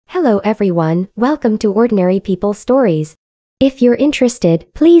Hello everyone, welcome to Ordinary People Stories. If you're interested,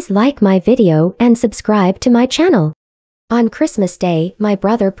 please like my video and subscribe to my channel. On Christmas Day, my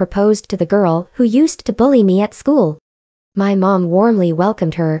brother proposed to the girl who used to bully me at school. My mom warmly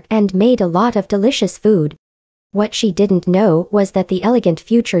welcomed her and made a lot of delicious food. What she didn't know was that the elegant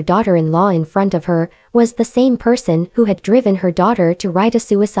future daughter-in-law in front of her was the same person who had driven her daughter to write a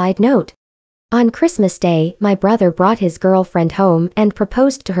suicide note. On Christmas Day, my brother brought his girlfriend home and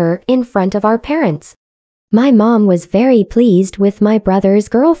proposed to her in front of our parents. My mom was very pleased with my brother's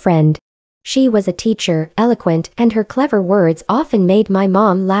girlfriend. She was a teacher, eloquent, and her clever words often made my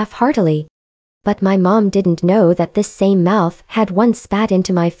mom laugh heartily. But my mom didn't know that this same mouth had once spat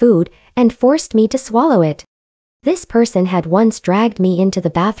into my food and forced me to swallow it. This person had once dragged me into the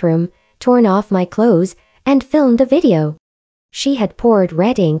bathroom, torn off my clothes, and filmed a video. She had poured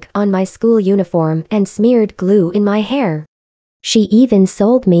red ink on my school uniform and smeared glue in my hair. She even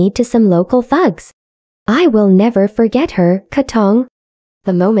sold me to some local thugs. I will never forget her, Katong.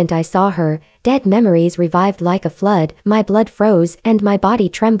 The moment I saw her, dead memories revived like a flood, my blood froze and my body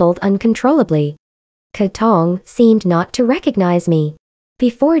trembled uncontrollably. Katong seemed not to recognize me.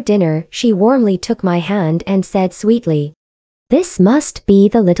 Before dinner, she warmly took my hand and said sweetly, "This must be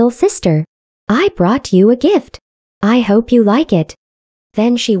the little sister. I brought you a gift. I hope you like it."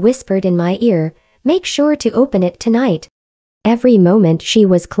 Then she whispered in my ear, "Make sure to open it tonight." Every moment she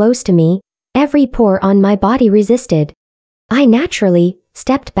was close to me, every pore on my body resisted. I naturally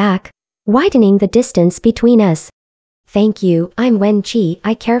stepped back, widening the distance between us. "Thank you, I'm Wen-Chi."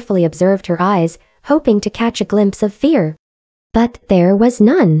 I carefully observed her eyes, hoping to catch a glimpse of fear. But there was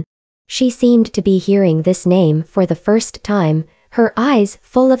none. She seemed to be hearing this name for the first time, her eyes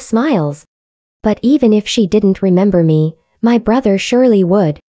full of smiles. But even if she didn't remember me, my brother surely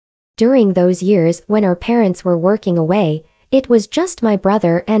would. During those years when our parents were working away, it was just my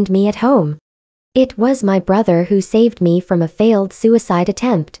brother and me at home. It was my brother who saved me from a failed suicide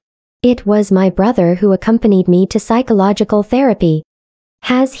attempt. It was my brother who accompanied me to psychological therapy.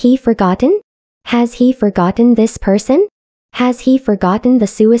 Has he forgotten? Has he forgotten this person? Has he forgotten the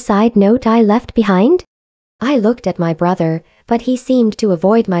suicide note I left behind? I looked at my brother, but he seemed to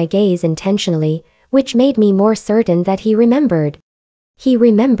avoid my gaze intentionally, which made me more certain that he remembered. He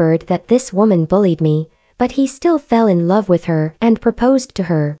remembered that this woman bullied me, but he still fell in love with her and proposed to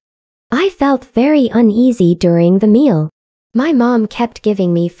her. I felt very uneasy during the meal. My mom kept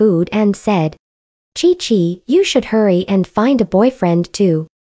giving me food and said, "Chi-Chi, you should hurry and find a boyfriend too.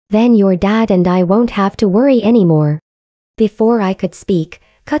 Then your dad and I won't have to worry anymore." Before I could speak,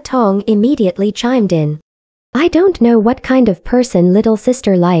 Katong immediately chimed in. "I don't know what kind of person little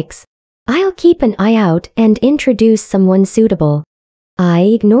sister likes. I'll keep an eye out and introduce someone suitable." I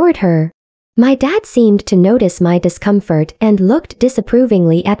ignored her. My dad seemed to notice my discomfort and looked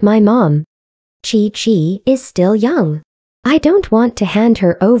disapprovingly at my mom. "Chi-Chi is still young. I don't want to hand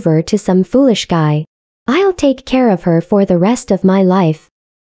her over to some foolish guy. I'll take care of her for the rest of my life."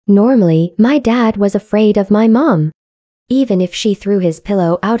 Normally, my dad was afraid of my mom. Even if she threw his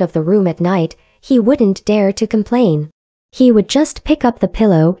pillow out of the room at night, he wouldn't dare to complain. He would just pick up the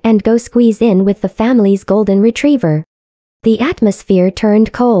pillow and go squeeze in with the family's golden retriever. The atmosphere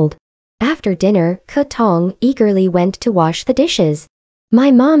turned cold. After dinner, Katong eagerly went to wash the dishes.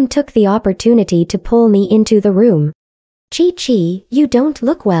 My mom took the opportunity to pull me into the room. "Chi-Chi, you don't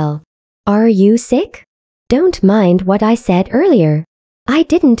look well. Are you sick? Don't mind what I said earlier. I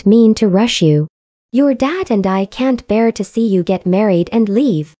didn't mean to rush you. Your dad and I can't bear to see you get married and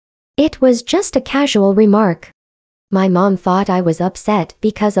leave. It was just a casual remark." My mom thought I was upset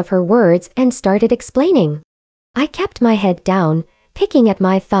because of her words and started explaining. I kept my head down, picking at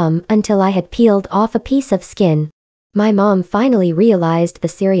my thumb until I had peeled off a piece of skin. My mom finally realized the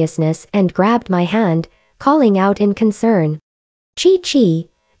seriousness and grabbed my hand, calling out in concern, "Chi-Chi,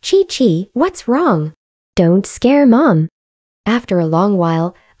 Chi-Chi, what's wrong? Don't scare Mom." After a long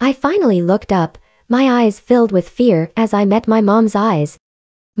while, I finally looked up, my eyes filled with fear as I met my mom's eyes.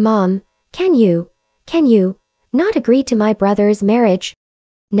 "Mom, can you not agree to my brother's marriage?"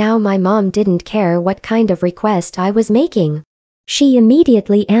 Now my mom didn't care what kind of request I was making. She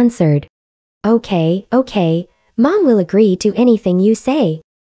immediately answered, Okay, Mom will agree to anything you say.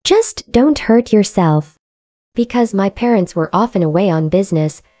 Just don't hurt yourself." Because my parents were often away on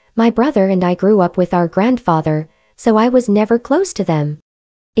business, my brother and I grew up with our grandfather, so I was never close to them.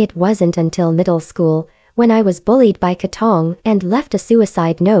 It wasn't until middle school, when I was bullied by Katong and left a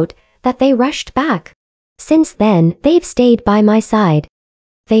suicide note, that they rushed back. Since then, they've stayed by my side.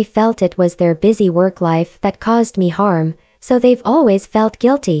 They felt it was their busy work life that caused me harm, so they've always felt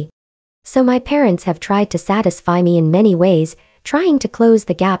guilty. So my parents have tried to satisfy me in many ways, trying to close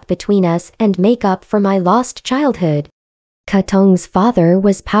the gap between us and make up for my lost childhood. Katong's father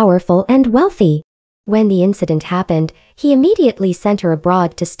was powerful and wealthy. When the incident happened, he immediately sent her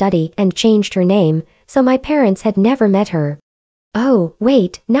abroad to study and changed her name, so my parents had never met her. Oh,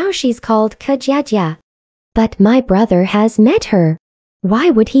 wait, now she's called Kajia. But my brother has met her. Why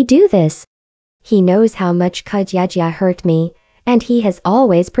would he do this? He knows how much Kajia hurt me, and he has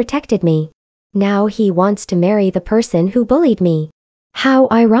always protected me. Now he wants to marry the person who bullied me. How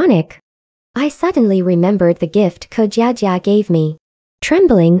ironic. I suddenly remembered the gift Kajia gave me.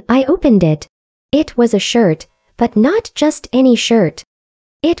 Trembling, I opened it. It was a shirt, but not just any shirt.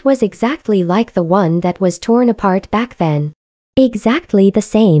 It was exactly like the one that was torn apart back then. Exactly the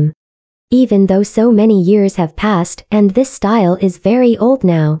same. Even though so many years have passed and this style is very old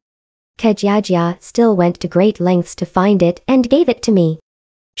now. Kajia still went to great lengths to find it and gave it to me.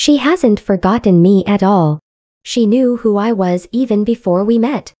 She hasn't forgotten me at all. She knew who I was even before we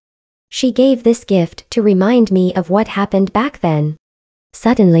met. She gave this gift to remind me of what happened back then.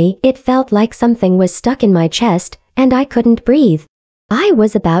 Suddenly, it felt like something was stuck in my chest, and I couldn't breathe. I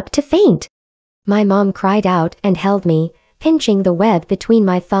was about to faint. My mom cried out and held me, pinching the web between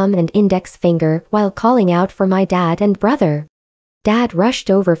my thumb and index finger while calling out for my dad and brother. Dad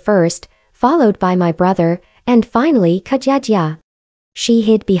rushed over first, followed by my brother, and finally Kajia. She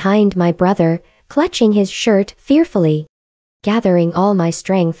hid behind my brother, clutching his shirt fearfully. Gathering all my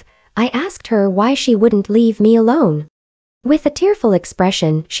strength, I asked her why she wouldn't leave me alone. With a tearful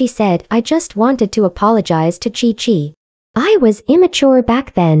expression, she said I just wanted to apologize to Chi-Chi. I was immature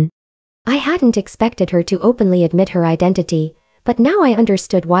back then. I hadn't expected her to openly admit her identity, but now I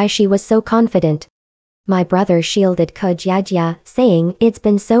understood why she was so confident. My brother shielded Kajia, saying, "It's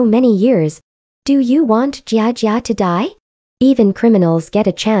been so many years. Do you want Jia to die? Even criminals get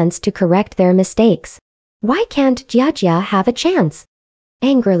a chance to correct their mistakes. Why can't Jia have a chance?"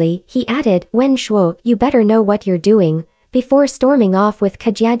 Angrily, he added, "Wen Shuo, you better know what you're doing," before storming off with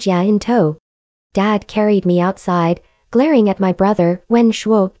Kajia in tow. Dad carried me outside, glaring at my brother. "Wen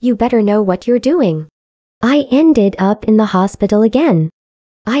Shuo, you better know what you're doing." I ended up in the hospital again.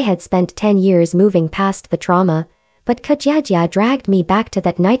 I had spent 10 years moving past the trauma, but Kajia dragged me back to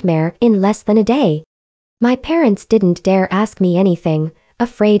that nightmare in less than a day. My parents didn't dare ask me anything,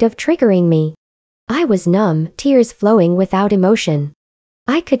 afraid of triggering me. I was numb, tears flowing without emotion.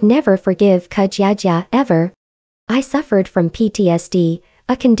 I could never forgive Kajia ever. I suffered from PTSD,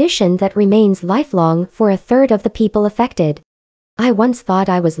 a condition that remains lifelong for a third of the people affected. I once thought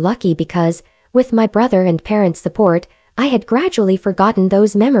I was lucky because, with my brother and parents' support, I had gradually forgotten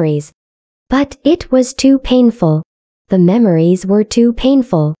those memories. But it was too painful. The memories were too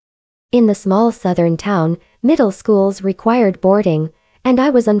painful. In the small southern town, middle schools required boarding, and I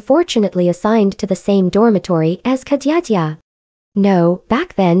was unfortunately assigned to the same dormitory as Kajia. No,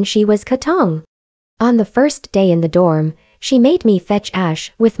 back then she was Katong. On the first day in the dorm, she made me fetch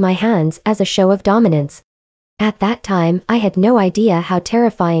ash with my hands as a show of dominance. At that time, I had no idea how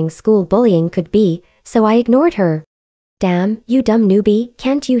terrifying school bullying could be, so I ignored her. "Damn, you dumb newbie,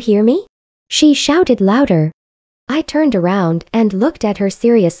 can't you hear me?" she shouted louder. I turned around and looked at her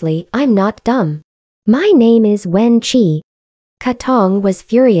seriously. "I'm not dumb. My name is Wen Chi." Katong was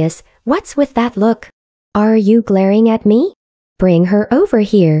furious. "What's with that look? Are you glaring at me? Bring her over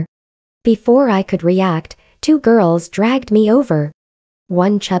here." Before I could react, 2 girls dragged me over.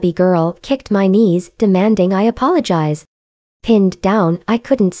 One chubby girl kicked my knees, demanding I apologize. Pinned down, I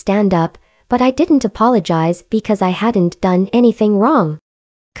couldn't stand up, but I didn't apologize because I hadn't done anything wrong.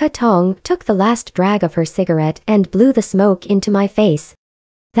 Katong took the last drag of her cigarette and blew the smoke into my face.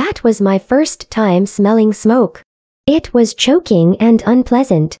 That was my first time smelling smoke. It was choking and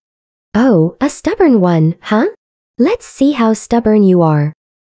unpleasant. "Oh, a stubborn one, huh? Let's see how stubborn you are."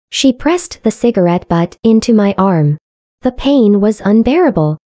 She pressed the cigarette butt into my arm. The pain was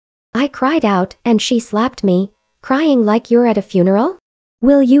unbearable. I cried out and she slapped me, crying like you're at a funeral?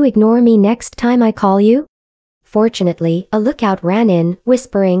 "Will you ignore me next time I call you?" Fortunately, a lookout ran in,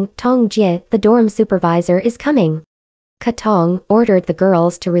 whispering, "Tong Jie, the dorm supervisor is coming." Katong ordered the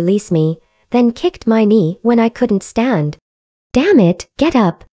girls to release me, then kicked my knee when I couldn't stand. "Damn it, get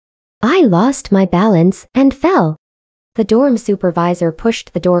up." I lost my balance and fell. The dorm supervisor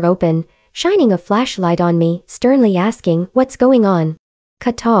pushed the door open, shining a flashlight on me, sternly asking, "What's going on?"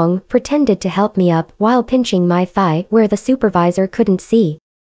 Katong pretended to help me up while pinching my thigh where the supervisor couldn't see.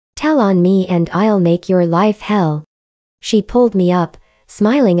 "Tell on me and I'll make your life hell." She pulled me up,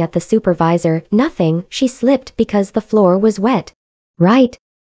 smiling at the supervisor. "Nothing," she slipped because the floor was wet. "Right."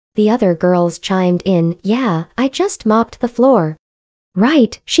 The other girls chimed in, "Yeah, I just mopped the floor."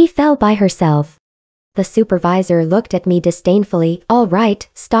 "Right, she fell by herself." The supervisor looked at me disdainfully. All right,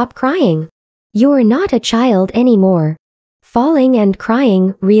 stop crying. You're not a child anymore. Falling and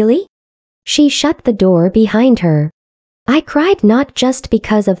crying, really? She shut the door behind her. I cried not just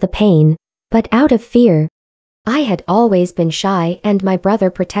because of the pain, but out of fear. I had always been shy and my brother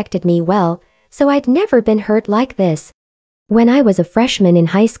protected me well, so I'd never been hurt like this. When I was a freshman in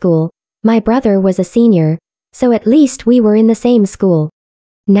high school, my brother was a senior, so at least we were in the same school.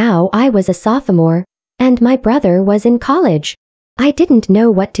 Now I was a sophomore, and my brother was in college. I didn't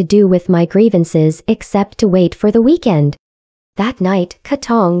know what to do with my grievances except to wait for the weekend. That night,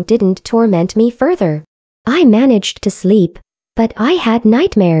 Katong didn't torment me further. I managed to sleep, but I had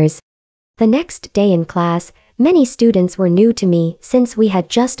nightmares. The next day in class, many students were new to me since we had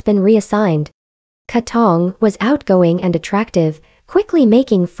just been reassigned. Katong was outgoing and attractive, quickly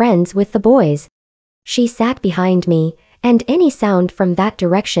making friends with the boys. She sat behind me, and any sound from that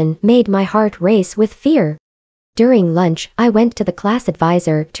direction made my heart race with fear. During lunch, I went to the class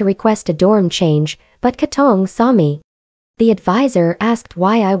advisor to request a dorm change, but Katong saw me. The advisor asked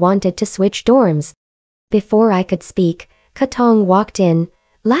why I wanted to switch dorms. Before I could speak, Katong walked in,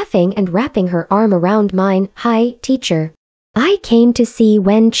 laughing and wrapping her arm around mine. Hi, teacher. I came to see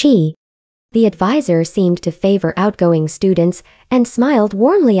Wen-chi. The advisor seemed to favor outgoing students and smiled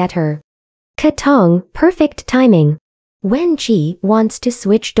warmly at her. Katong, perfect timing. Wen-chi wants to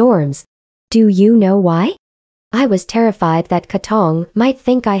switch dorms. Do you know why? I was terrified that Katong might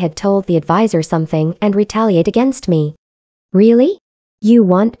think I had told the advisor something and retaliate against me. Really? You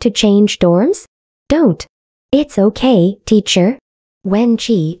want to change dorms? Don't. It's okay, teacher.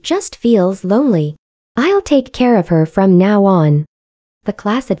 Wen-chi just feels lonely. I'll take care of her from now on. The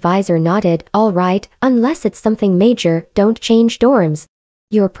class advisor nodded. All right, unless it's something major, don't change dorms.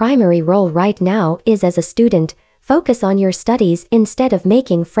 Your primary role right now is as a student. Focus on your studies instead of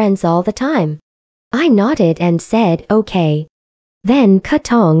making friends all the time. I nodded and said, okay. Then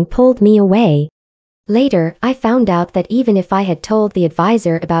Katong pulled me away. Later, I found out that even if I had told the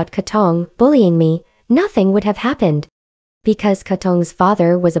advisor about Katong bullying me, nothing would have happened. Because Katong's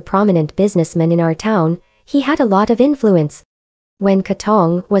father was a prominent businessman in our town, he had a lot of influence. When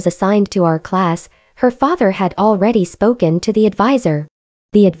Katong was assigned to our class, her father had already spoken to the advisor.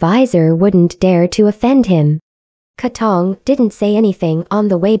 The advisor wouldn't dare to offend him. Katong didn't say anything on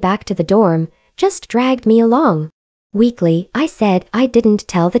the way back to the dorm, just dragged me along. Weakly, I said I didn't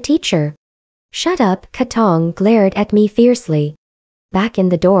tell the teacher. Shut up, Katong glared at me fiercely. Back in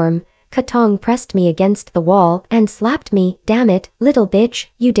the dorm, Katong pressed me against the wall and slapped me. Damn it, little bitch,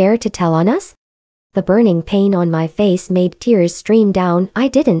 you dare to tell on us? The burning pain on my face made tears stream down. I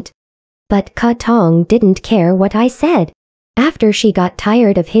didn't. But Katong didn't care what I said. After she got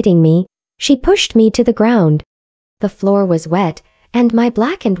tired of hitting me, she pushed me to the ground. The floor was wet, and my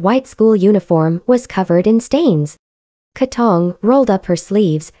black and white school uniform was covered in stains. Katong rolled up her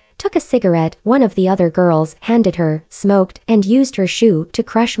sleeves, took a cigarette one of the other girls handed her, smoked, and used her shoe to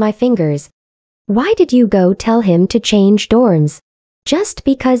crush my fingers. Why did you go tell him to change dorms? Just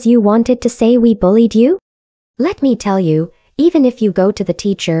because you wanted to say we bullied you? Let me tell you, even if you go to the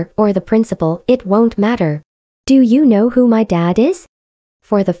teacher or the principal, it won't matter. Do you know who my dad is?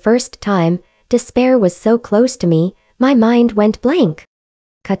 For the first time, despair was so close to me, my mind went blank.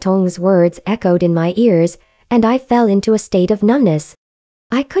 Katong's words echoed in my ears, and I fell into a state of numbness.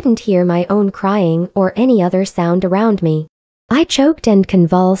 I couldn't hear my own crying or any other sound around me. I choked and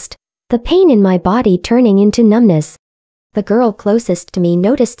convulsed, the pain in my body turning into numbness. The girl closest to me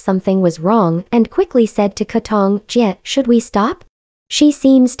noticed something was wrong and quickly said to Katong, Jie, should we stop? She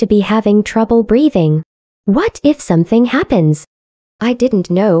seems to be having trouble breathing. What if something happens? I didn't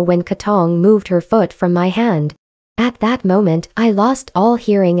know when Katong moved her foot from my hand. At that moment, I lost all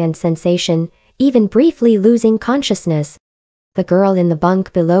hearing and sensation, even briefly losing consciousness. The girl in the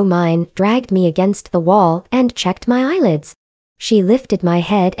bunk below mine dragged me against the wall and checked my eyelids. She lifted my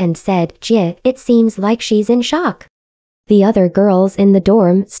head and said, Jie, it seems like she's in shock. The other girls in the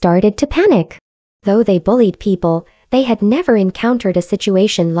dorm started to panic. Though they bullied people, they had never encountered a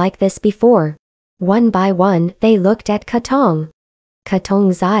situation like this before. One by one, they looked at Katong.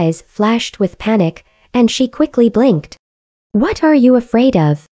 Katong's eyes flashed with panic, and she quickly blinked. What are you afraid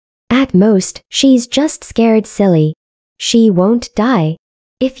of? At most, she's just scared silly. She won't die.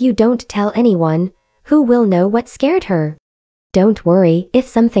 If you don't tell anyone, who will know what scared her? Don't worry, if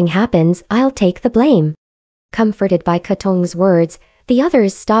something happens, I'll take the blame. Comforted by Katong's words, the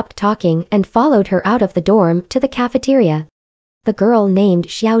others stopped talking and followed her out of the dorm to the cafeteria. The girl named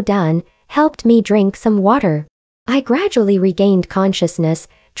Xiao Dan helped me drink some water. I gradually regained consciousness,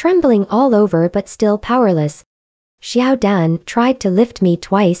 trembling all over but still powerless. Xiao Dan tried to lift me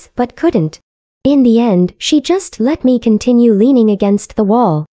twice but couldn't. In the end, she just let me continue leaning against the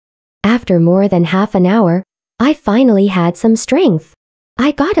wall. After more than half an hour, I finally had some strength.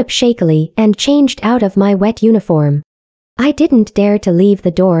 I got up shakily and changed out of my wet uniform. I didn't dare to leave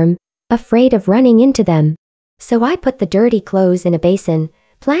the dorm, afraid of running into them. So I put the dirty clothes in a basin,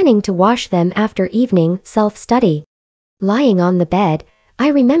 planning to wash them after evening self-study. Lying on the bed, I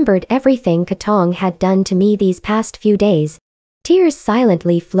remembered everything Katong had done to me these past few days. Tears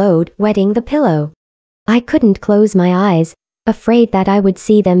silently flowed, wetting the pillow. I couldn't close my eyes, afraid that I would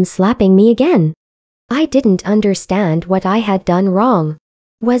see them slapping me again. I didn't understand what I had done wrong.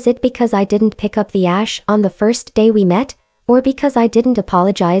 Was it because I didn't pick up the ash on the first day we met, or because I didn't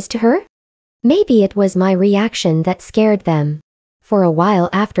apologize to her? Maybe it was my reaction that scared them. For a while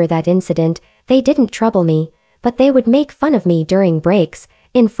after that incident, they didn't trouble me, but they would make fun of me during breaks,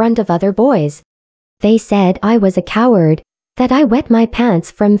 in front of other boys. They said I was a coward, that I wet my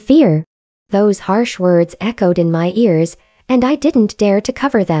pants from fear. Those harsh words echoed in my ears, and I didn't dare to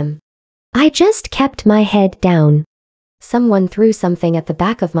cover them. I just kept my head down. Someone threw something at the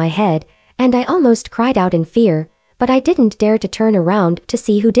back of my head, and I almost cried out in fear, but I didn't dare to turn around to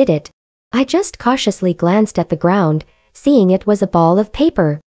see who did it. I just cautiously glanced at the ground, seeing it was a ball of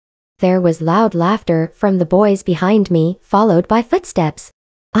paper. There was loud laughter from the boys behind me, followed by footsteps.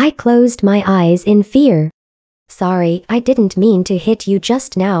 I closed my eyes in fear. Sorry, I didn't mean to hit you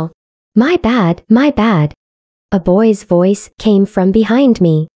just now. My bad, my bad. A boy's voice came from behind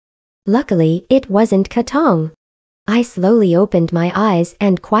me. Luckily, it wasn't Katong. I slowly opened my eyes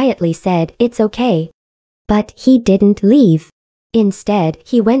and quietly said, "It's okay." But he didn't leave. Instead,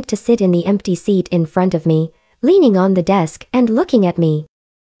 he went to sit in the empty seat in front of me, leaning on the desk and looking at me.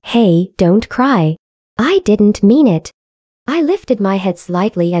 "Hey, don't cry. I didn't mean it." I lifted my head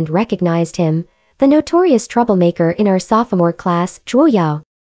slightly and recognized him, the notorious troublemaker in our sophomore class, Zhuo Yao.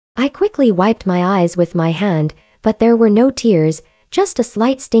 I quickly wiped my eyes with my hand, but there were no tears, just a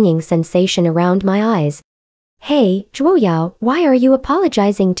slight stinging sensation around my eyes. "Hey, Zhuo Yao, why are you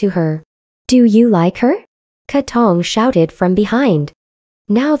apologizing to her? Do you like her?" Katong shouted from behind.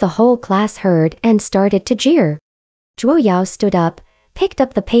 Now the whole class heard and started to jeer. Zhuo Yao stood up, picked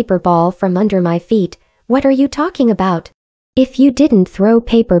up the paper ball from under my feet. "What are you talking about? If you didn't throw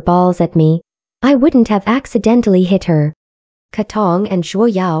paper balls at me, I wouldn't have accidentally hit her." Katong and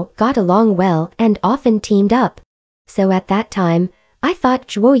Zhuo Yao got along well and often teamed up. So at that time, I thought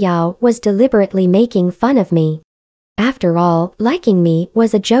Zhuo Yao was deliberately making fun of me. After all, liking me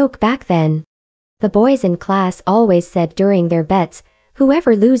was a joke back then. The boys in class always said during their bets,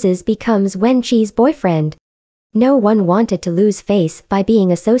 whoever loses becomes Wenqi's boyfriend. No one wanted to lose face by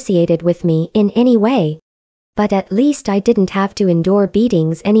being associated with me in any way. But at least I didn't have to endure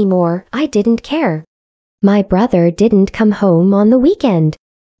beatings anymore. I didn't care. My brother didn't come home on the weekend.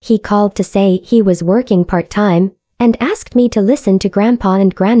 He called to say he was working part-time and asked me to listen to Grandpa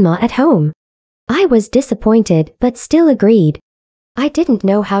and Grandma at home. I was disappointed but still agreed. I didn't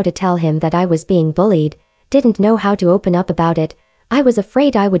know how to tell him that I was being bullied, didn't know how to open up about it. I was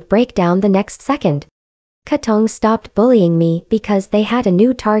afraid I would break down the next second. Katong stopped bullying me because they had a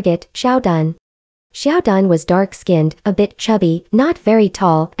new target, Xiaodan. Xiaodan was dark-skinned, a bit chubby, not very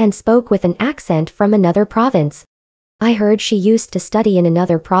tall, and spoke with an accent from another province. I heard she used to study in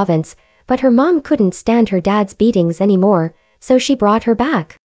another province, but her mom couldn't stand her dad's beatings anymore, so she brought her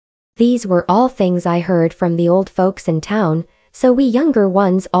back. These were all things I heard from the old folks in town, so we younger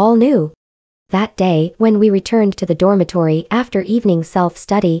ones all knew. That day, when we returned to the dormitory after evening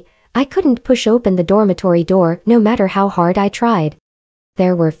self-study, I couldn't push open the dormitory door no matter how hard I tried.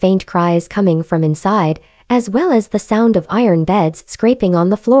 There were faint cries coming from inside, as well as the sound of iron beds scraping on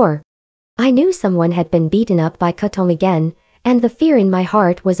the floor. I knew someone had been beaten up by Katong again, and the fear in my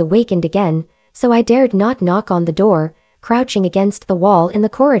heart was awakened again, so I dared not knock on the door, crouching against the wall in the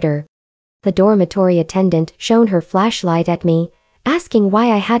corridor. The dormitory attendant shone her flashlight at me, asking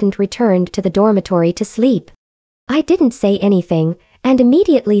why I hadn't returned to the dormitory to sleep. I didn't say anything, and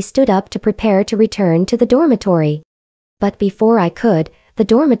immediately stood up to prepare to return to the dormitory. But before I could, the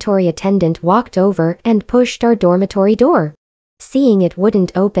dormitory attendant walked over and pushed our dormitory door. Seeing it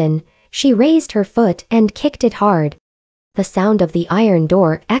wouldn't open, she raised her foot and kicked it hard. The sound of the iron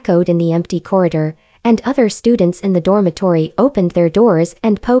door echoed in the empty corridor, and other students in the dormitory opened their doors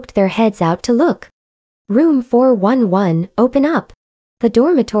and poked their heads out to look. "Room 411, open up!" The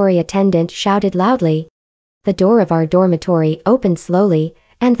dormitory attendant shouted loudly. The door of our dormitory opened slowly,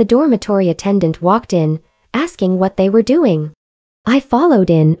 and the dormitory attendant walked in, asking what they were doing. I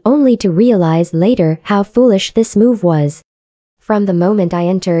followed in, only to realize later how foolish this move was. From the moment I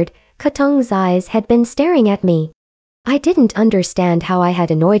entered, Katong's eyes had been staring at me. I didn't understand how I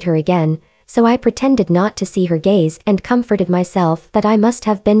had annoyed her again, so I pretended not to see her gaze and comforted myself that I must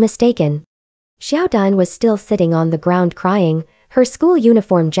have been mistaken. Xiaodan was still sitting on the ground crying, her school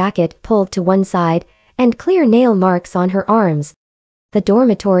uniform jacket pulled to one side, and clear nail marks on her arms. The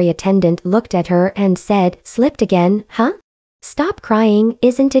dormitory attendant looked at her and said, "Slipped again, huh? Stop crying,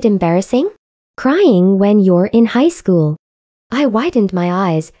 isn't it embarrassing? Crying when you're in high school." I widened my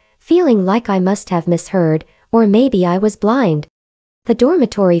eyes, feeling like I must have misheard, or maybe I was blind. The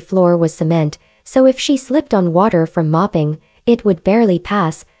dormitory floor was cement, so if she slipped on water from mopping, it would barely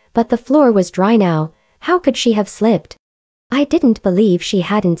pass, but the floor was dry now. How could she have slipped? I didn't believe she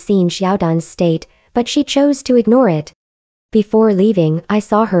hadn't seen Xiaodan's state, but she chose to ignore it. Before leaving, I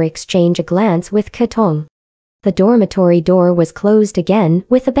saw her exchange a glance with Ketong. The dormitory door was closed again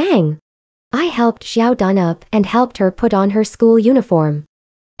with a bang. I helped Xiaodan up and helped her put on her school uniform.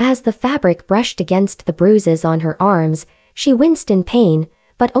 As the fabric brushed against the bruises on her arms, she winced in pain,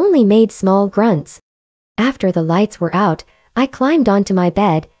 but only made small grunts. After the lights were out, I climbed onto my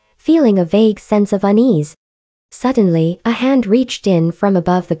bed, feeling a vague sense of unease. Suddenly, a hand reached in from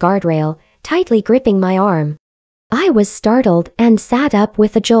above the guardrail, tightly gripping my arm. I was startled and sat up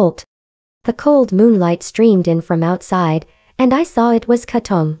with a jolt. The cold moonlight streamed in from outside, and I saw it was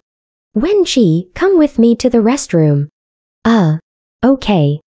Ketong. "Wenqi, come with me to the restroom."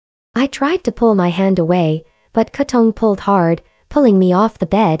 Okay. I tried to pull my hand away, but Ketong pulled hard, pulling me off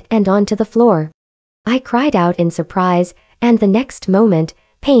the bed and onto the floor. I cried out in surprise, and the next moment,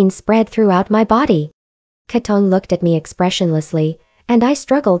 pain spread throughout my body. Ketong looked at me expressionlessly, and I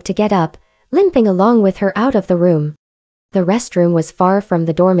struggled to get up, limping along with her out of the room. The restroom was far from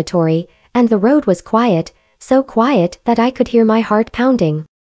the dormitory, and the road was quiet, so quiet that I could hear my heart pounding.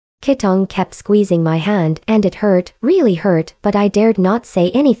 Ketong kept squeezing my hand and it hurt, really hurt, but I dared not say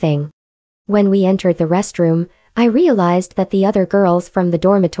anything. When we entered the restroom, I realized that the other girls from the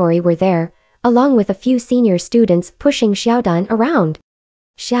dormitory were there, along with a few senior students pushing Xiaodan around.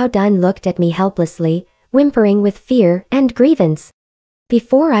 Xiaodan looked at me helplessly, whimpering with fear and grievance.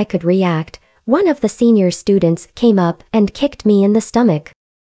 Before I could react, one of the senior students came up and kicked me in the stomach.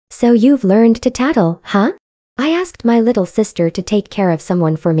 "So you've learned to tattle, huh? I asked my little sister to take care of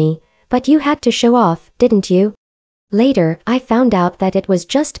someone for me, but you had to show off, didn't you?" Later, I found out that it was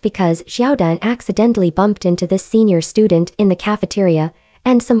just because Xiaodan accidentally bumped into this senior student in the cafeteria,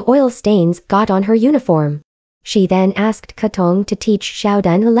 and some oil stains got on her uniform. She then asked Ketong to teach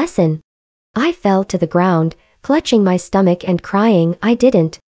Xiaodan a lesson. I fell to the ground, clutching my stomach and crying, I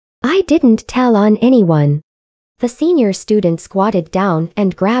didn't tell on anyone." The senior student squatted down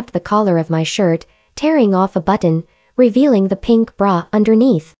and grabbed the collar of my shirt, tearing off a button, revealing the pink bra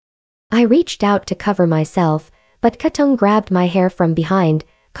underneath. I reached out to cover myself, but Ketong grabbed my hair from behind,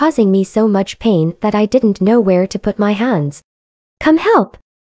 causing me so much pain that I didn't know where to put my hands. "Come help!"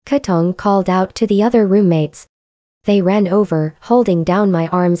 Ketong called out to the other roommates. They ran over, holding down my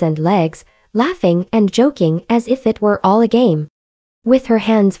arms and legs, laughing and joking as if it were all a game. With her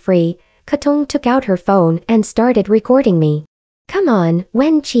hands free, Ketong took out her phone and started recording me. "Come on,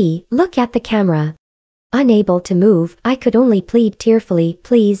 Wenqi, look at the camera." Unable to move, I could only plead tearfully,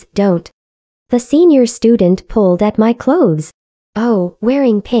 "Please, don't." The senior student pulled at my clothes. "Oh,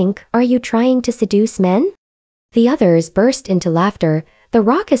 wearing pink, are you trying to seduce men?" The others burst into laughter, the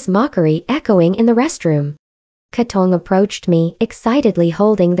raucous mockery echoing in the restroom. Ketong approached me, excitedly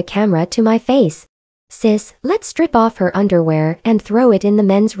holding the camera to my face. "Sis, let's strip off her underwear and throw it in the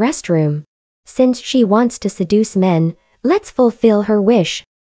men's restroom. Since she wants to seduce men, let's fulfill her wish."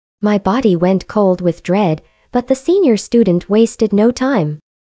 My body went cold with dread, but the senior student wasted no time.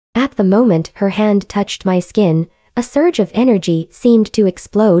 At the moment her hand touched my skin, a surge of energy seemed to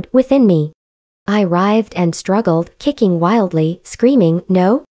explode within me. I writhed and struggled, kicking wildly, screaming,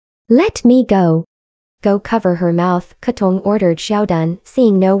 "No! Let me go!" "Go cover her mouth," Ketong ordered Xiaodan,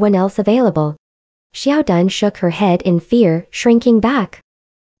 seeing no one else available. Xiaodan shook her head in fear, shrinking back.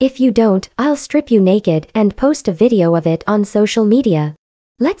 "If you don't, I'll strip you naked and post a video of it on social media.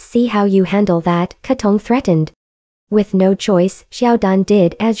 Let's see how you handle that," Ketong threatened. With no choice, Xiaodan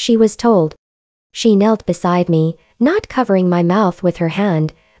did as she was told. She knelt beside me, not covering my mouth with her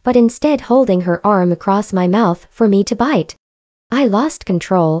hand, but instead holding her arm across my mouth for me to bite. I lost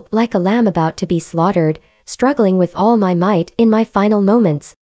control, like a lamb about to be slaughtered, struggling with all my might in my final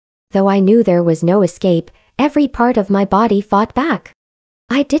moments. Though I knew there was no escape, every part of my body fought back.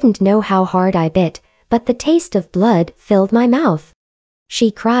 I didn't know how hard I bit, but the taste of blood filled my mouth. She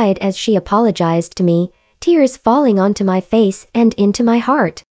cried as she apologized to me, tears falling onto my face and into my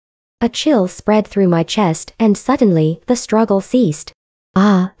heart. A chill spread through my chest and suddenly the struggle ceased.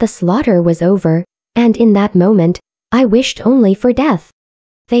 The slaughter was over, and in that moment, I wished only for death.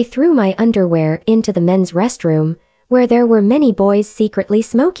 They threw my underwear into the men's restroom, where there were many boys secretly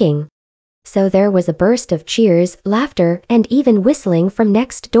smoking. So there was a burst of cheers, laughter, and even whistling from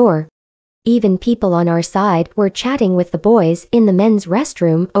next door. Even people on our side were chatting with the boys in the men's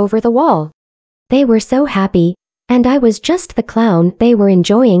restroom over the wall. They were so happy, and I was just the clown they were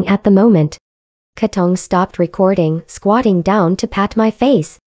enjoying at the moment. Katong stopped recording, squatting down to pat my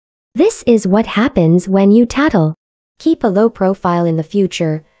face. This is what happens when you tattle. Keep a low profile in the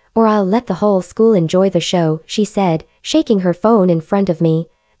future, or I'll let the whole school enjoy the show, she said, shaking her phone in front of me,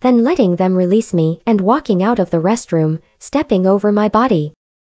 then letting them release me and walking out of the restroom, stepping over my body.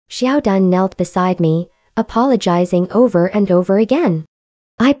 Xiaodan knelt beside me, apologizing over and over again.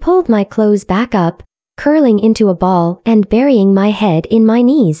 I pulled my clothes back up, curling into a ball and burying my head in my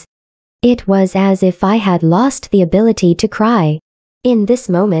knees. It was as if I had lost the ability to cry. In this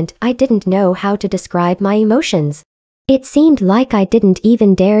moment, I didn't know how to describe my emotions. It seemed like I didn't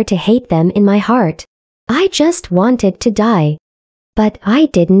even dare to hate them in my heart. I just wanted to die. But I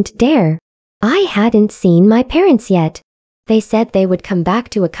didn't dare. I hadn't seen my parents yet. They said they would come back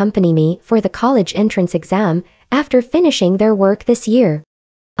to accompany me for the college entrance exam after finishing their work this year.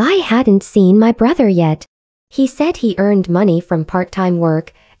 I hadn't seen my brother yet. He said he earned money from part-time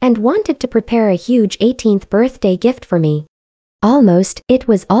work and wanted to prepare a huge 18th birthday gift for me. It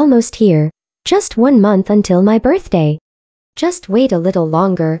was almost here. Just 1 month until my birthday. Just wait a little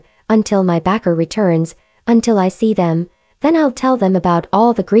longer, until my backer returns, until I see them, then I'll tell them about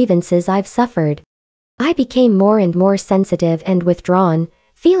all the grievances I've suffered. I became more and more sensitive and withdrawn,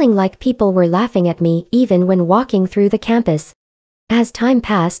 feeling like people were laughing at me even when walking through the campus. As time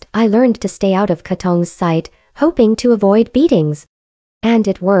passed, I learned to stay out of Katong's sight, hoping to avoid beatings. And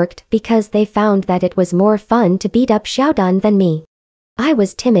it worked because they found that it was more fun to beat up Xiaodan than me. I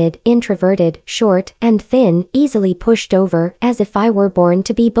was timid, introverted, short, and thin, easily pushed over as if I were born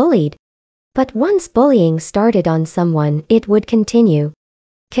to be bullied. But once bullying started on someone, it would continue.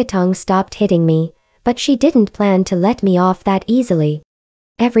 Katong stopped hitting me, but she didn't plan to let me off that easily.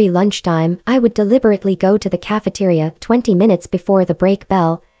 Every lunchtime, I would deliberately go to the cafeteria 20 minutes before the break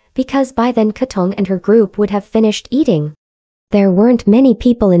bell, because by then Katong and her group would have finished eating. There weren't many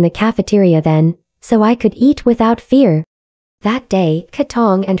people in the cafeteria then, so I could eat without fear. That day,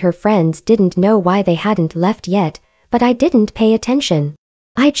 Katong and her friends didn't know why they hadn't left yet, but I didn't pay attention.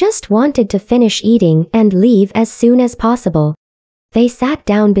 I just wanted to finish eating and leave as soon as possible. They sat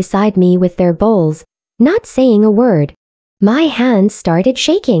down beside me with their bowls, not saying a word. My hands started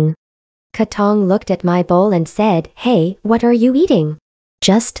shaking. Katong looked at my bowl and said, "Hey, what are you eating?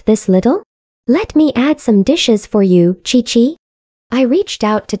 Just this little? Let me add some dishes for you, Chi-Chi." I reached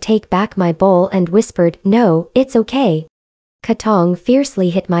out to take back my bowl and whispered, "No, it's okay." Katong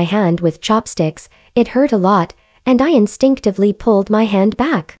fiercely hit my hand with chopsticks. It hurt a lot, and I instinctively pulled my hand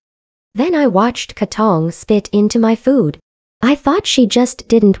back. Then I watched Katong spit into my food. I thought she just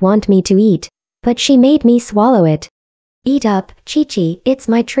didn't want me to eat, but she made me swallow it. "Eat up, Chi-Chi, it's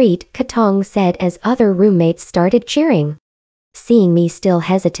my treat," Katong said as other roommates started cheering. Seeing me still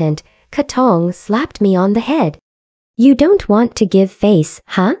hesitant, Katong slapped me on the head. "You don't want to give face,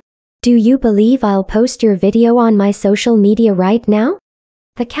 huh? Do you believe I'll post your video on my social media right now?"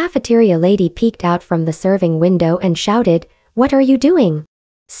 The cafeteria lady peeked out from the serving window and shouted, "What are you doing?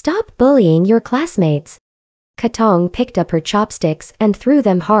 Stop bullying your classmates." Katong picked up her chopsticks and threw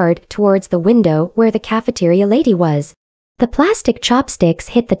them hard towards the window where the cafeteria lady was. The plastic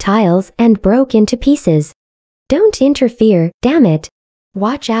chopsticks hit the tiles and broke into pieces. "Don't interfere, damn it.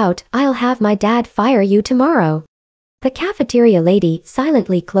 Watch out, I'll have my dad fire you tomorrow." The cafeteria lady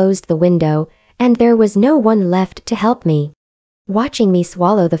silently closed the window, and there was no one left to help me. Watching me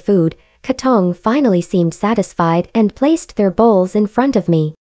swallow the food, Katong finally seemed satisfied and placed their bowls in front of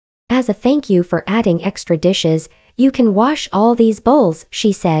me. "As a thank you for adding extra dishes, you can wash all these bowls,"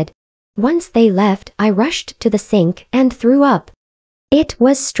 she said. Once they left, I rushed to the sink and threw up. It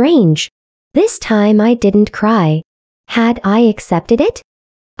was strange. This time I didn't cry. Had I accepted it?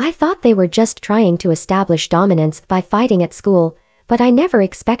 I thought they were just trying to establish dominance by fighting at school, but I never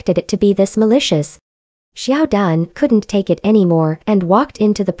expected it to be this malicious. Xiaodan couldn't take it anymore and walked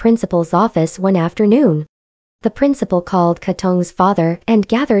into the principal's office one afternoon. The principal called Katong's father and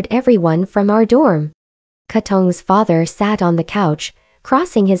gathered everyone from our dorm. Katong's father sat on the couch,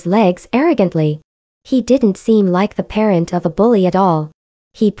 crossing his legs arrogantly. He didn't seem like the parent of a bully at all.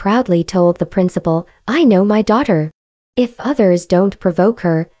 He proudly told the principal, "I know my daughter. If others don't provoke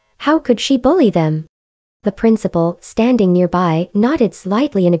her, how could she bully them?" The principal, standing nearby, nodded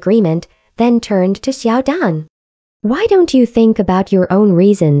slightly in agreement, then turned to Xiaodan. "Why don't you think about your own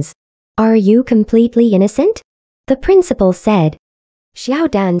reasons? Are you completely innocent?" the principal said. Xiao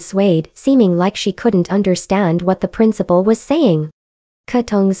Dan swayed, seeming like she couldn't understand what the principal was saying.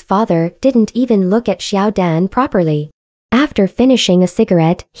 Katong's father didn't even look at Xiao Dan properly. After finishing a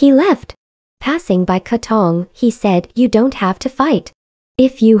cigarette, he left. Passing by Katong, he said, "You don't have to fight.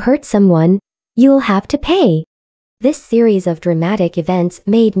 If you hurt someone, you'll have to pay." This series of dramatic events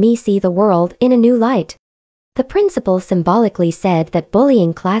made me see the world in a new light. The principal symbolically said that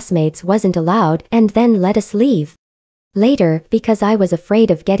bullying classmates wasn't allowed and then let us leave. Later, because I was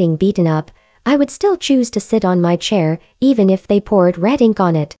afraid of getting beaten up, I would still choose to sit on my chair, even if they poured red ink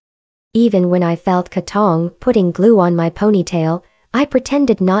on it. Even when I felt Katong putting glue on my ponytail, I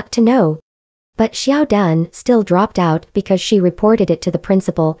pretended not to know. But Xiao Dan still dropped out because she reported it to the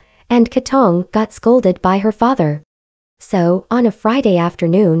principal, and Katong got scolded by her father. So, on a Friday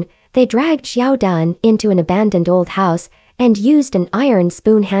afternoon, they dragged Xiao Dan into an abandoned old house and used an iron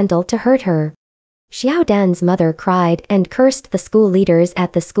spoon handle to hurt her. Xiao Dan's mother cried and cursed the school leaders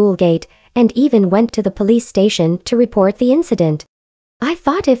at the school gate and even went to the police station to report the incident. I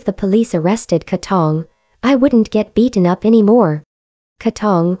thought if the police arrested Katong, I wouldn't get beaten up anymore.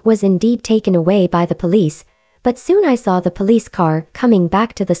 Katong was indeed taken away by the police, but soon I saw the police car coming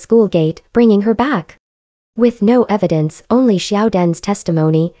back to the school gate, bringing her back. With no evidence, only Xiao Dan's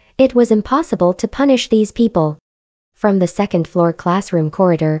testimony, it was impossible to punish these people. From the second-floor classroom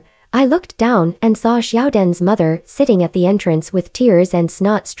corridor, I looked down and saw Xiao Dan's mother sitting at the entrance with tears and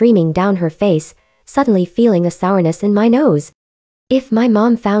snot streaming down her face, suddenly feeling a sourness in my nose. If my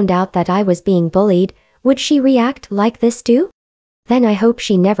mom found out that I was being bullied, would she react like this too? Then I hope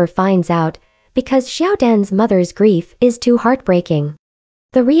she never finds out, because Xiao Dan's mother's grief is too heartbreaking.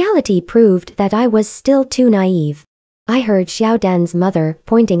 The reality proved that I was still too naive. I heard Xiao Dan's mother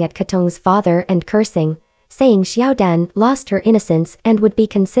pointing at Katong's father and cursing, saying Xiao Dan lost her innocence and would be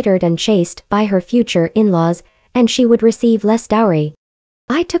considered unchaste by her future in-laws, and she would receive less dowry.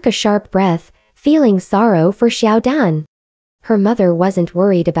 I took a sharp breath, feeling sorrow for Xiao Dan. Her mother wasn't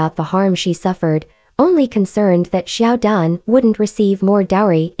worried about the harm she suffered, only concerned that Xiao Dan wouldn't receive more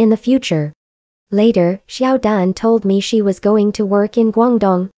dowry in the future. Later, Xiao Dan told me she was going to work in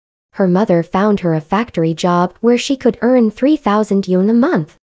Guangdong. Her mother found her a factory job where she could earn 3,000 yuan a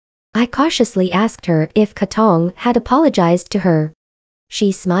month. I cautiously asked her if Katong had apologized to her.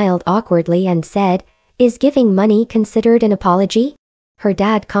 She smiled awkwardly and said, "Is giving money considered an apology?" Her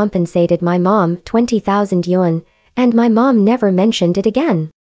dad compensated my mom 20,000 yuan, and my mom never mentioned it again.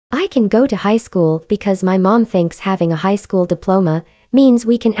 I can go to high school because my mom thinks having a high school diploma means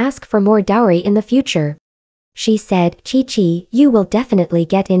we can ask for more dowry in the future. She said, "Chi-Chi, you will definitely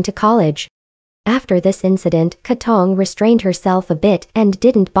get into college." After this incident, Katong restrained herself a bit and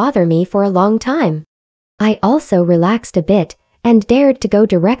didn't bother me for a long time. I also relaxed a bit and dared to go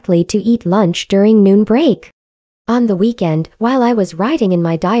directly to eat lunch during noon break. On the weekend, while I was writing in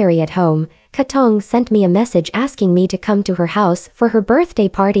my diary at home, Katong sent me a message asking me to come to her house for her birthday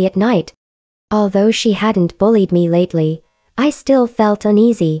party at night. Although she hadn't bullied me lately, I still felt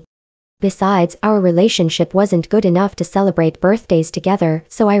uneasy. Besides, our relationship wasn't good enough to celebrate birthdays together,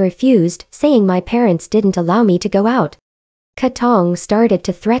 so I refused, saying my parents didn't allow me to go out. Katong started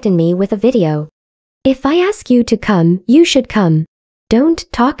to threaten me with a video. "If I ask you to come, you should come.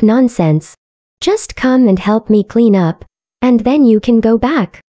 Don't talk nonsense. Just come and help me clean up, and then you can go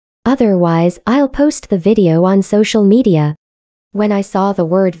back. Otherwise, I'll post the video on social media." When I saw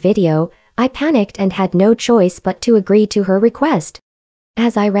the word video, I panicked and had no choice but to agree to her request.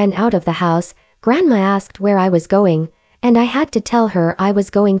 As I ran out of the house, Grandma asked where I was going, and I had to tell her I was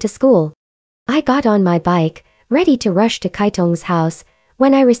going to school. I got on my bike, ready to rush to Kaitong's house,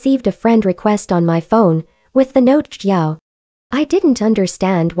 when I received a friend request on my phone, with the note "Jiao." I didn't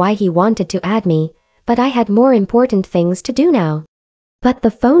understand why he wanted to add me, but I had more important things to do now. But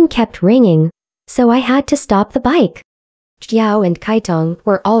the phone kept ringing, so I had to stop the bike. Jiao and Kaitong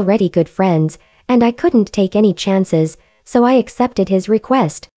were already good friends, and I couldn't take any chances, so I accepted his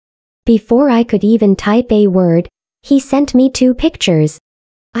request. Before I could even type a word, he sent me 2 pictures.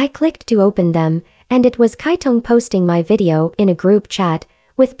 I clicked to open them, and it was Kaitong posting my video in a group chat,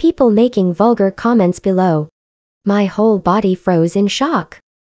 with people making vulgar comments below. My whole body froze in shock.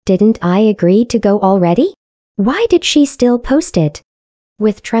 Didn't I agree to go already? Why did she still post it?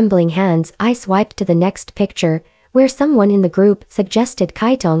 With trembling hands, I swiped to the next picture, where someone in the group suggested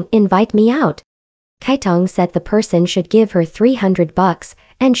Kaitong invite me out. Kaitong said the person should give her $300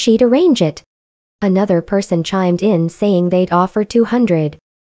 and she'd arrange it. Another person chimed in saying they'd offer 200.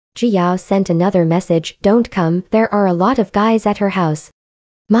 Jiao sent another message, "Don't come, there are a lot of guys at her house."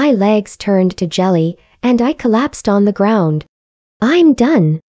 My legs turned to jelly, and I collapsed on the ground. I'm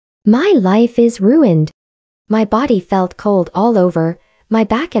done. My life is ruined. My body felt cold all over, my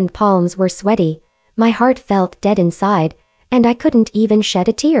back and palms were sweaty, my heart felt dead inside, and I couldn't even shed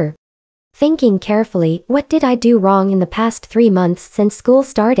a tear. Thinking carefully, what did I do wrong in the past 3 months since school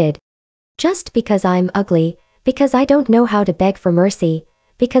started? Just because I'm ugly, because I don't know how to beg for mercy,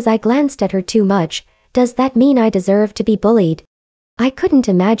 because I glanced at her too much, does that mean I deserve to be bullied? I couldn't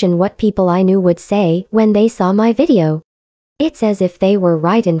imagine what people I knew would say when they saw my video. It's as if they were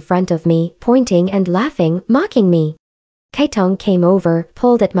right in front of me, pointing and laughing, mocking me. Kaitong came over,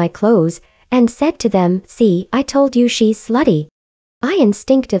 pulled at my clothes, and said to them, "See, I told you she's slutty." I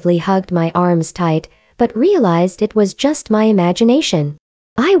instinctively hugged my arms tight, but realized it was just my imagination.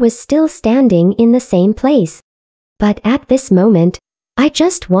 I was still standing in the same place. But at this moment, I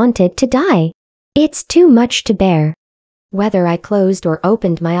just wanted to die. It's too much to bear. Whether I closed or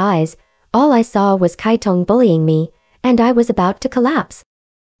opened my eyes, all I saw was Kaitong bullying me, and I was about to collapse.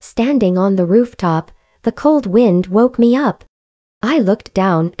 Standing on the rooftop, the cold wind woke me up. I looked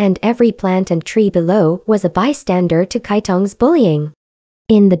down and every plant and tree below was a bystander to Kaitong's bullying.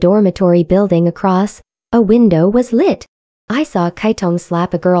 In the dormitory building across, a window was lit. I saw Kaitong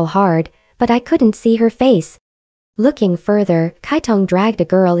slap a girl hard, but I couldn't see her face. Looking further, Kaitong dragged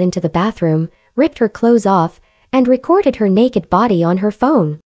a girl into the bathroom, ripped her clothes off, and recorded her naked body on her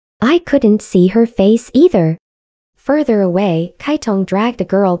phone. I couldn't see her face either. Further away, Kaitong dragged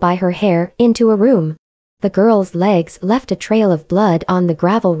a girl by her hair into a room. The girl's legs left a trail of blood on the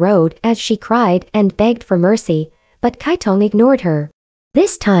gravel road as she cried and begged for mercy, but Kaitong ignored her.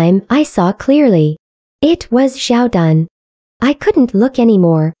 This time, I saw clearly. It was Xiaodun. I couldn't look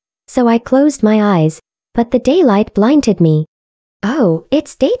anymore, so I closed my eyes, but the daylight blinded me. Oh,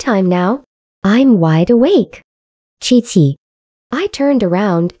 it's daytime now. I'm wide awake. Chi-Chi. I turned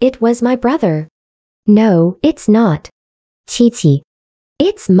around, it was my brother. No, it's not. Chi-Chi.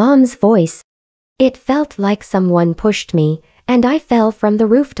 It's Mom's voice. It felt like someone pushed me, and I fell from the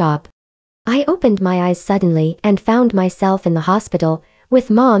rooftop. I opened my eyes suddenly and found myself in the hospital,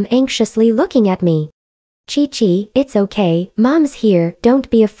 with Mom anxiously looking at me. Chi-Chi, it's okay, Mom's here, don't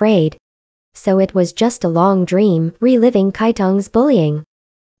be afraid. So it was just a long dream, reliving Kaitong's bullying.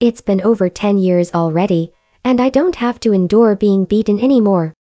 It's been over 10 years already, and I don't have to endure being beaten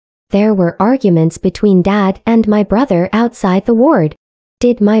anymore. There were arguments between Dad and my brother outside the ward.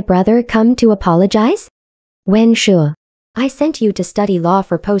 Did my brother come to apologize? Wen Shu. I sent you to study law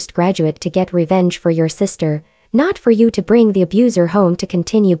for postgraduate to get revenge for your sister, not for you to bring the abuser home to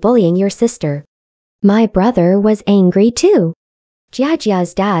continue bullying your sister. My brother was angry too.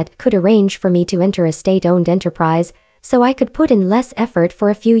 Jiajia's dad could arrange for me to enter a state-owned enterprise, so I could put in less effort for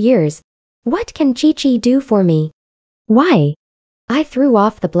a few years. What can Chi-Chi do for me? Why? I threw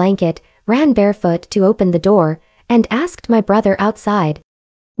off the blanket, ran barefoot to open the door, and asked my brother outside.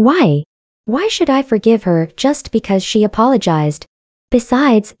 Why? Why should I forgive her just because she apologized?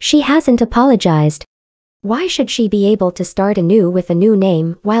 Besides, she hasn't apologized. Why should she be able to start anew with a new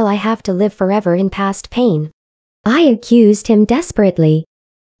name while I have to live forever in past pain? I accused him desperately.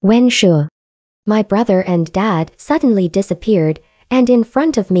 Wen Shu. My brother and Dad suddenly disappeared, and in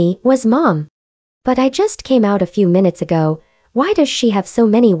front of me was Mom. But I just came out a few minutes ago. Why does she have so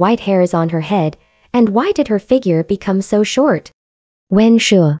many white hairs on her head, and why did her figure become so short? Wen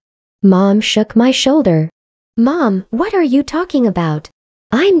Shu. Mom shook my shoulder. Mom, what are you talking about?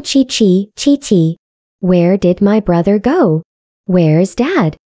 I'm Chi-Chi, Chi-Chi. Where did my brother go? Where's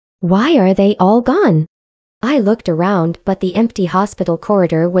Dad? Why are they all gone? I looked around, but the empty hospital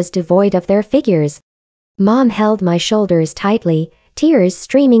corridor was devoid of their figures. Mom held my shoulders tightly, tears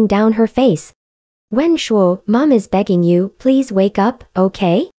streaming down her face. Wen Shu, Mom is begging you, please wake up,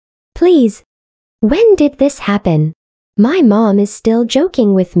 okay? Please. When did this happen? My mom is still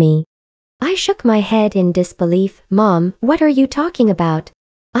joking with me. I shook my head in disbelief. Mom, what are you talking about?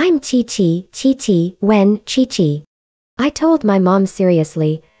 I'm Chi-Chi, Chi-Chi, Wen, Chi-Chi. I told my mom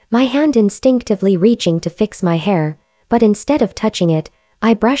seriously, my hand instinctively reaching to fix my hair, but instead of touching it,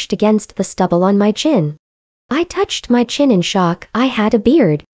 I brushed against the stubble on my chin. I touched my chin in shock. I had a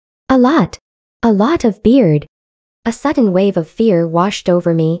beard. A lot of beard. A sudden wave of fear washed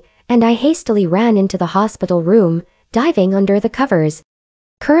over me, and I hastily ran into the hospital room, diving under the covers.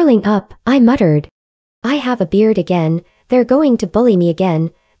 Curling up, I muttered. I have a beard again, they're going to bully me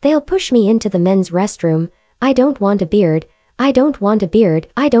again, they'll push me into the men's restroom, I don't want a beard, I don't want a beard,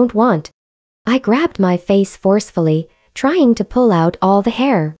 I don't want. I grabbed my face forcefully, trying to pull out all the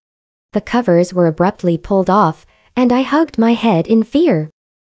hair. The covers were abruptly pulled off, and I hugged my head in fear.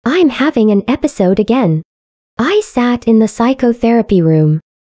 I'm having an episode again. I sat in the psychotherapy room.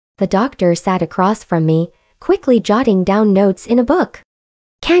 The doctor sat across from me, quickly jotting down notes in a book.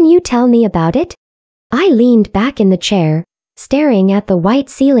 Can you tell me about it? I leaned back in the chair, staring at the white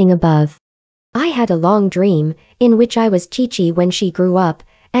ceiling above. I had a long dream, in which I was Chi-Chi when she grew up,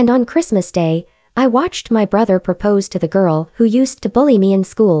 and on Christmas Day, I watched my brother propose to the girl who used to bully me in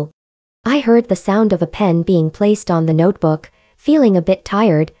school. I heard the sound of a pen being placed on the notebook. Feeling a bit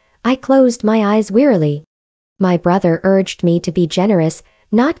tired, I closed my eyes wearily. My brother urged me to be generous,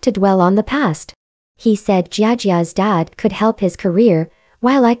 not to dwell on the past. He said Jiajia's dad could help his career,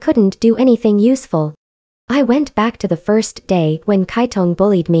 while I couldn't do anything useful. I went back to the first day when Kaitong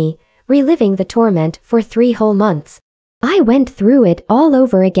bullied me, reliving the torment for 3 whole months. I went through it all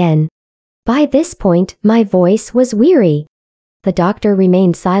over again. By this point, my voice was weary. The doctor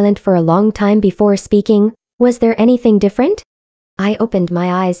remained silent for a long time before speaking. Was there anything different? I opened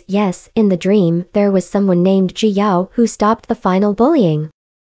my eyes. Yes, in the dream, there was someone named Ji Yao who stopped the final bullying.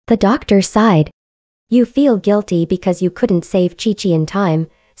 The doctor sighed. You feel guilty because you couldn't save Chi-Chi in time,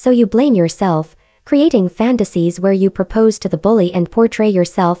 so you blame yourself, creating fantasies where you propose to the bully and portray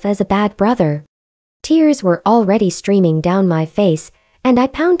yourself as a bad brother. Tears were already streaming down my face, and I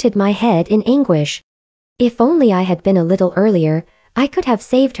pounded my head in anguish. If only I had been a little earlier, I could have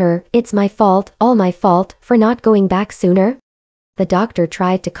saved her. It's my fault, all my fault, for not going back sooner. The doctor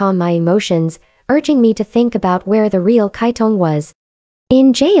tried to calm my emotions, urging me to think about where the real Kaitong was.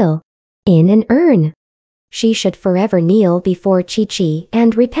 In jail. In an urn. She should forever kneel before Chi-Chi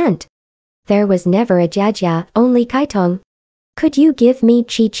and repent. There was never a Jiajia, only Kaitong. Could you give me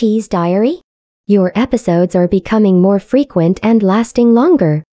Chi-Chi's diary? Your episodes are becoming more frequent and lasting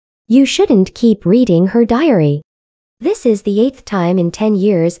longer. You shouldn't keep reading her diary. This is the 8th time in 10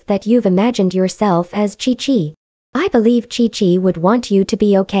 years that you've imagined yourself as Chi-Chi. I believe Chi-Chi would want you to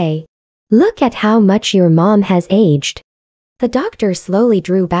be okay. Look at how much your mom has aged. The doctor slowly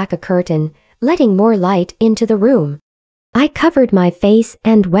drew back a curtain, letting more light into the room. I covered my face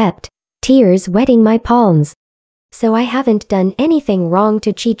and wept, tears wetting my palms. So I haven't done anything wrong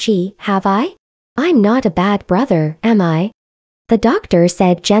to Chi-Chi, have I? I'm not a bad brother, am I? The doctor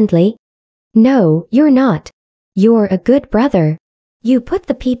said gently. No, you're not. You're a good brother. You put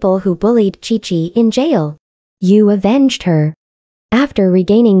the people who bullied Chi-Chi in jail. You avenged her. After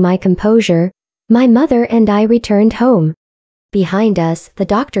regaining my composure, my mother and I returned home. Behind us, the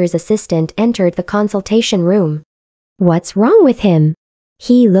doctor's assistant entered the consultation room. What's wrong with him?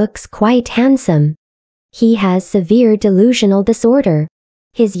 He looks quite handsome. He has severe delusional disorder.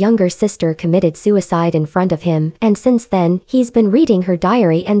 His younger sister committed suicide in front of him, and since then, he's been reading her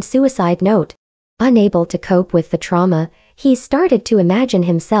diary and suicide note. Unable to cope with the trauma, he's started to imagine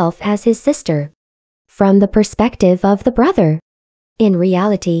himself as his sister. From the perspective of the brother. In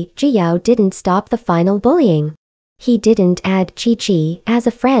reality, Ji Yao didn't stop the final bullying. He didn't add Chi-Chi as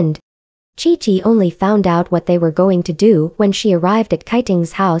a friend. Chi-Chi only found out what they were going to do when she arrived at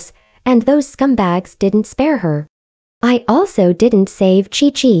Kaiting's house, and those scumbags didn't spare her. I also didn't save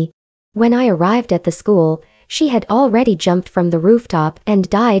Chi-Chi. When I arrived at the school, she had already jumped from the rooftop and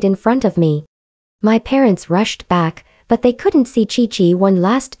died in front of me. My parents rushed back, but they couldn't see Chi-Chi one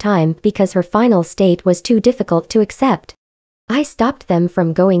last time because her final state was too difficult to accept. I stopped them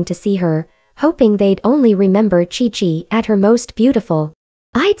from going to see her, hoping they'd only remember Chi-Chi at her most beautiful.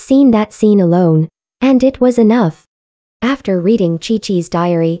 I'd seen that scene alone, and it was enough. After reading Chi-Chi's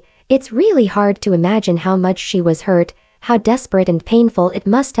diary, it's really hard to imagine how much she was hurt, how desperate and painful it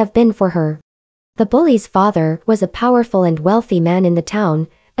must have been for her. The bully's father was a powerful and wealthy man in the town,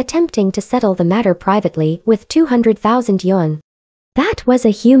 attempting to settle the matter privately with 200,000 yuan. That was a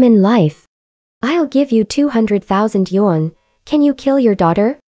human life. I'll give you 200,000 yuan. Can you kill your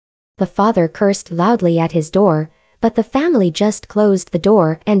daughter? The father cursed loudly at his door, but the family just closed the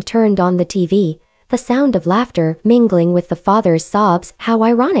door and turned on the TV, the sound of laughter mingling with the father's sobs. How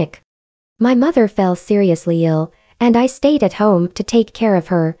ironic. My mother fell seriously ill, and I stayed at home to take care of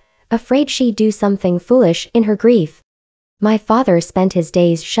her, afraid she'd do something foolish in her grief. My father spent his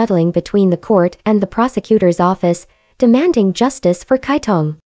days shuttling between the court and the prosecutor's office, demanding justice for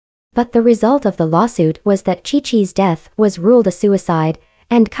Kaitong. But the result of the lawsuit was that Chi-Chi's death was ruled a suicide,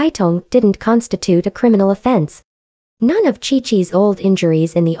 and Kaitong didn't constitute a criminal offense. None of Chi-Chi's old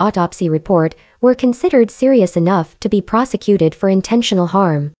injuries in the autopsy report were considered serious enough to be prosecuted for intentional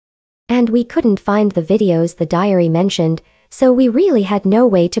harm. And we couldn't find the videos the diary mentioned, so we really had no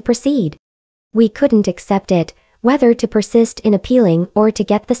way to proceed. We couldn't accept it, whether to persist in appealing or to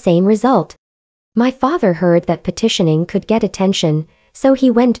get the same result. My father heard that petitioning could get attention, so he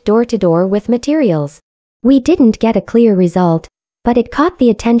went door to door with materials. We didn't get a clear result, but it caught the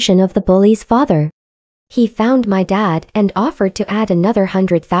attention of the bully's father. He found my dad and offered to add another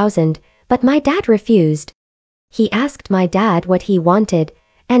 100,000, but my dad refused. He asked my dad what he wanted,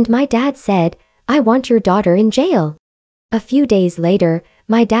 and my dad said, I want your daughter in jail." A few days later,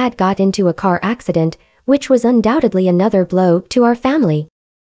 my dad got into a car accident, which was undoubtedly another blow to our family.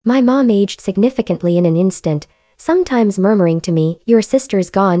 My mom aged significantly in an instant, sometimes murmuring to me, "Your sister's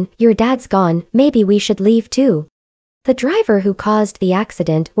gone, your dad's gone, maybe we should leave too." The driver who caused the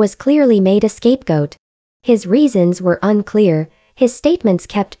accident was clearly made a scapegoat. His reasons were unclear, his statements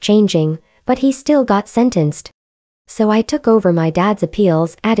kept changing, but he still got sentenced. So I took over my dad's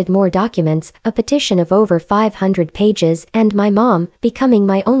appeals, added more documents, a petition of over 500 pages, and my mom becoming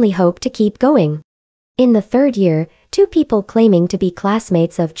my only hope to keep going. In the third year, 2 people claiming to be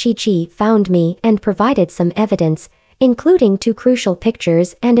classmates of Chi found me and provided some evidence, including 2 crucial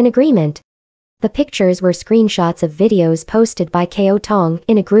pictures and an agreement. The pictures were screenshots of videos posted by Ko Tong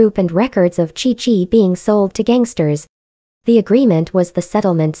in a group and records of Chi being sold to gangsters. The agreement was the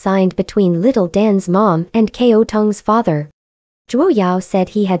settlement signed between Little Dan's mom and Ko Tong's father. Zhuo Yao said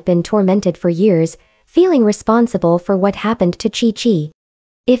he had been tormented for years, feeling responsible for what happened to Chi.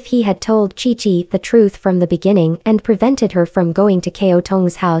 If he had told Chi the truth from the beginning and prevented her from going to Ko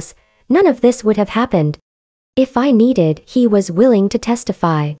Tong's house, none of this would have happened. If I needed, he was willing to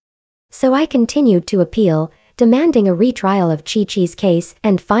testify. So I continued to appeal, demanding a retrial of Chi-Chi's case,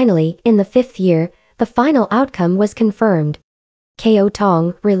 and finally, in the 5th year, the final outcome was confirmed. Ko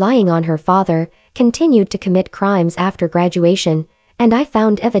Tong, relying on her father, continued to commit crimes after graduation, and I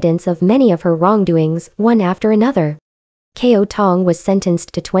found evidence of many of her wrongdoings, one after another. Ko Tong was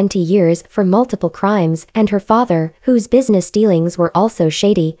sentenced to 20 years for multiple crimes, and her father, whose business dealings were also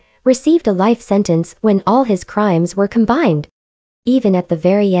shady, received a life sentence when all his crimes were combined. Even at the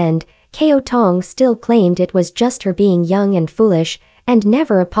very end, Ko Tong still claimed it was just her being young and foolish, and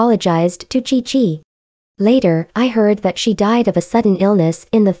never apologized to Chi. Later, I heard that she died of a sudden illness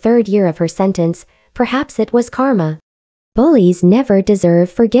in the 3rd year of her sentence. Perhaps it was karma. Bullies never deserve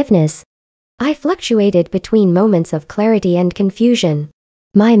forgiveness. I fluctuated between moments of clarity and confusion.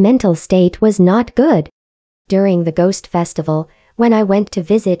 My mental state was not good. During the Ghost Festival, when I went to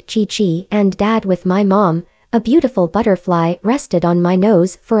visit Chi and Dad with my mom, a beautiful butterfly rested on my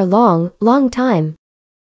nose for a long, long time.